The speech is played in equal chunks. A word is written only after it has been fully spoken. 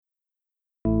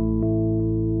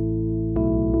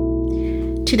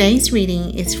Today's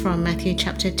reading is from Matthew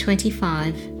chapter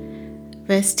 25,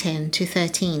 verse 10 to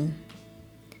 13.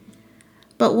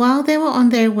 But while they were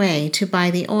on their way to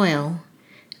buy the oil,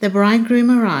 the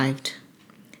bridegroom arrived.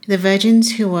 The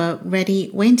virgins who were ready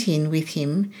went in with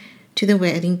him to the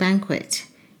wedding banquet,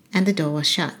 and the door was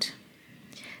shut.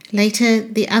 Later,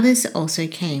 the others also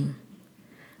came.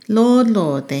 "Lord,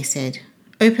 Lord," they said,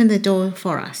 "open the door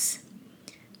for us."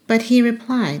 But he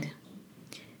replied,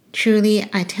 "Truly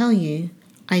I tell you,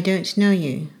 I don't know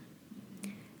you.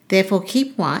 Therefore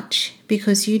keep watch,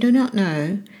 because you do not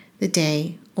know the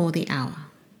day or the hour."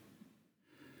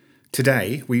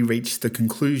 Today, we reach the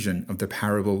conclusion of the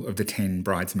parable of the 10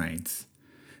 bridesmaids.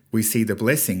 We see the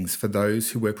blessings for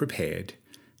those who were prepared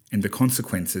and the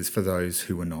consequences for those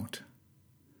who were not.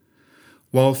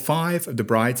 While 5 of the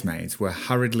bridesmaids were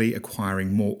hurriedly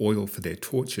acquiring more oil for their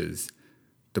torches,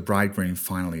 the bridegroom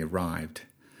finally arrived,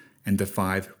 and the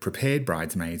 5 prepared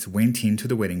bridesmaids went into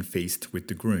the wedding feast with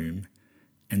the groom,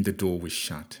 and the door was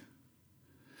shut.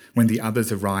 When the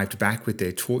others arrived back with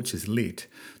their torches lit,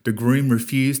 the groom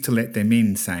refused to let them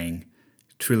in, saying,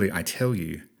 "Truly I tell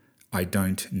you, I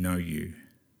don't know you."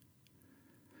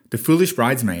 The foolish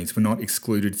bridesmaids were not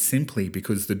excluded simply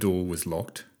because the door was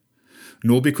locked,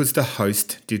 nor because the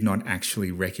host did not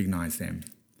actually recognize them,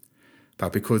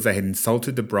 but because they had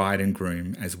insulted the bride and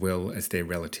groom as well as their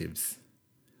relatives.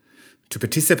 To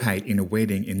participate in a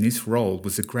wedding in this role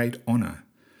was a great honor.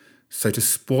 So to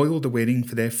spoil the wedding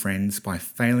for their friends by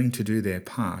failing to do their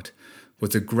part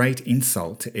was a great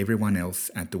insult to everyone else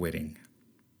at the wedding.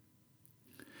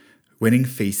 Wedding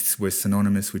feasts were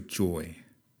synonymous with joy.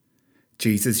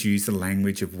 Jesus used the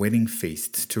language of wedding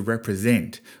feasts to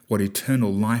represent what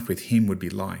eternal life with him would be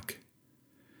like.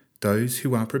 Those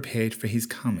who are prepared for his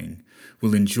coming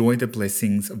will enjoy the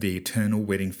blessings of the eternal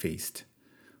wedding feast,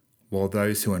 while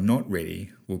those who are not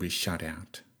ready will be shut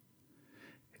out.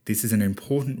 This is an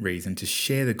important reason to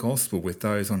share the gospel with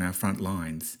those on our front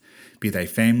lines, be they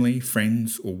family,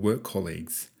 friends, or work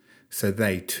colleagues, so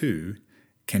they too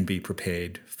can be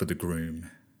prepared for the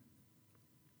groom.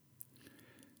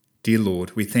 Dear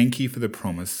Lord, we thank you for the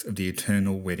promise of the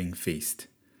eternal wedding feast.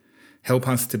 Help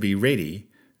us to be ready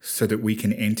so that we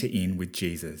can enter in with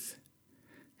Jesus.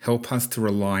 Help us to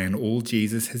rely on all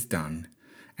Jesus has done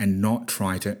and not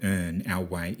try to earn our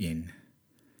way in.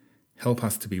 Help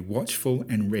us to be watchful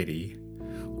and ready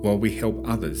while we help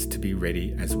others to be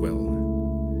ready as well.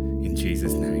 In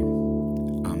Jesus' name,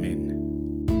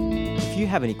 Amen. If you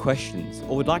have any questions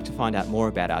or would like to find out more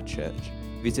about our church,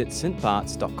 visit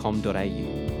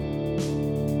stbarts.com.au.